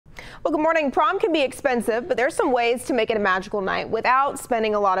Well, good morning. Prom can be expensive, but there's some ways to make it a magical night without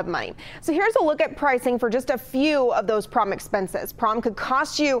spending a lot of money. So here's a look at pricing for just a few of those prom expenses. Prom could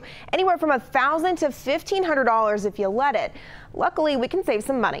cost you anywhere from $1,000 to $1,500 if you let it. Luckily, we can save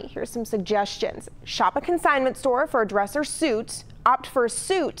some money. Here's some suggestions. Shop a consignment store for a dress or suit. Opt for a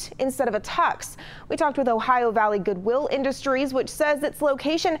suit instead of a tux. We talked with Ohio Valley Goodwill Industries, which says its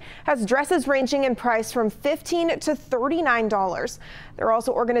location has dresses ranging in price from $15 to $39. There are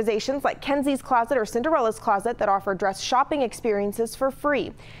also organizations like Kenzie's Closet or Cinderella's Closet that offer dress shopping experiences for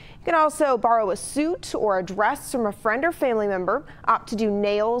free. You can also borrow a suit or a dress from a friend or family member, opt to do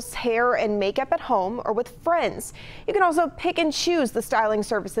nails, hair, and makeup at home or with friends. You can also pick and choose the styling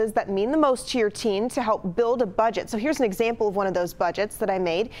services that mean the most to your teen to help build a budget. So here's an example of one of those budgets that I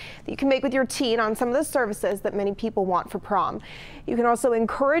made that you can make with your teen on some of the services that many people want for prom. You can also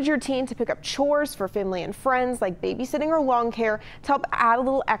encourage your teen to pick up chores for family and friends like babysitting or lawn care to help add a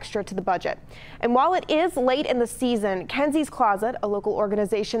little extra to the budget. And while it is late in the season, Kenzie's Closet, a local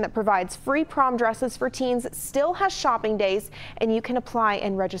organization that provides free prom dresses for teens, still has shopping days, and you can apply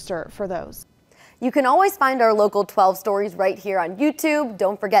and register for those. You can always find our local 12 stories right here on YouTube.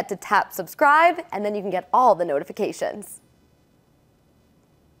 Don't forget to tap subscribe, and then you can get all the notifications.